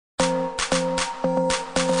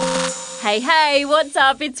Hey, what's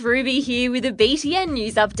up? It's Ruby here with a BTN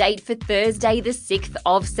news update for Thursday, the 6th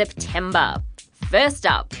of September. First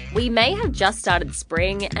up, we may have just started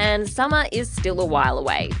spring and summer is still a while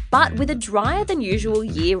away. But with a drier than usual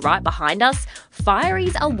year right behind us,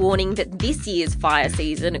 fireys are warning that this year's fire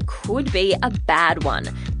season could be a bad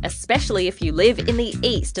one, especially if you live in the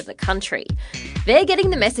east of the country. They're getting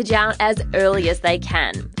the message out as early as they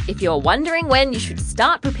can. If you're wondering when you should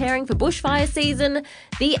start preparing for bushfire season,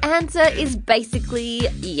 the answer is basically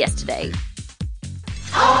yesterday.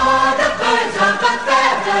 All the birds of a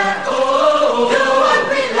feather, do what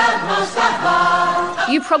we love most of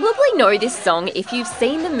all. You probably know this song if you've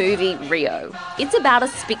seen the movie Rio. It's about a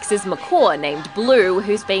Spix's macaw named Blue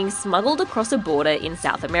who's being smuggled across a border in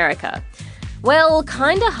South America. Well,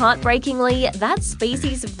 kinda heartbreakingly, that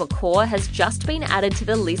species of macaw has just been added to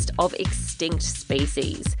the list of extinct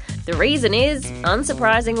species. The reason is,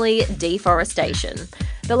 unsurprisingly, deforestation.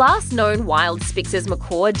 The last known wild Spix's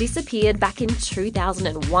macaw disappeared back in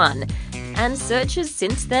 2001, and searchers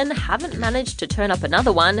since then haven't managed to turn up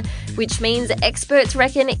another one, which means experts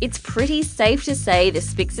reckon it's pretty safe to say the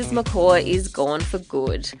Spix's macaw is gone for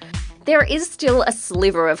good. There is still a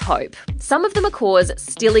sliver of hope. Some of the macaws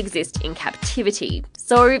still exist in captivity,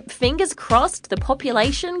 so fingers crossed the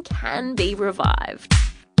population can be revived.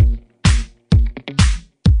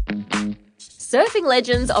 Surfing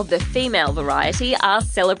legends of the female variety are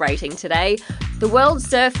celebrating today. The World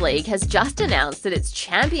Surf League has just announced that its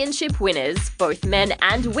championship winners, both men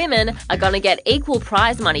and women, are going to get equal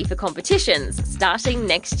prize money for competitions starting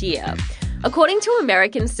next year. According to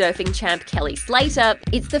American surfing champ Kelly Slater,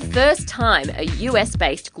 it's the first time a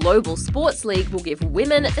US-based global sports league will give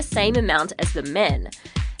women the same amount as the men.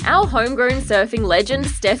 Our homegrown surfing legend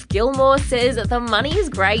Steph Gilmore says the money is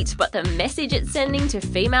great, but the message it's sending to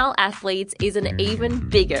female athletes is an even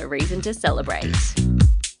bigger reason to celebrate.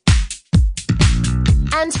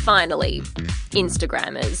 And finally,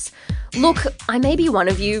 Instagrammers. Look, I may be one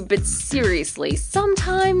of you, but seriously,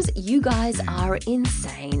 sometimes you guys are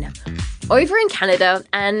insane. Over in Canada,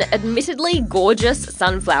 an admittedly gorgeous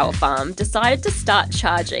sunflower farm decided to start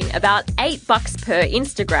charging about $8 per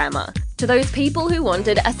Instagrammer to those people who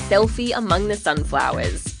wanted a selfie among the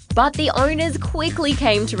sunflowers. But the owners quickly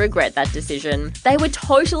came to regret that decision. They were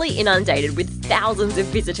totally inundated with thousands of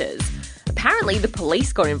visitors. Apparently, the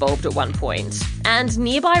police got involved at one point, and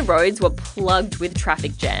nearby roads were plugged with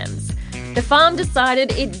traffic jams. The farm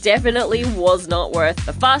decided it definitely was not worth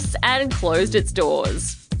the fuss and closed its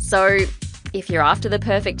doors. So, if you're after the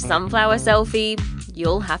perfect sunflower selfie,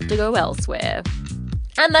 you'll have to go elsewhere.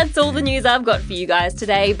 And that's all the news I've got for you guys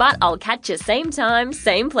today, but I'll catch you same time,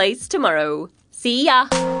 same place tomorrow. See ya!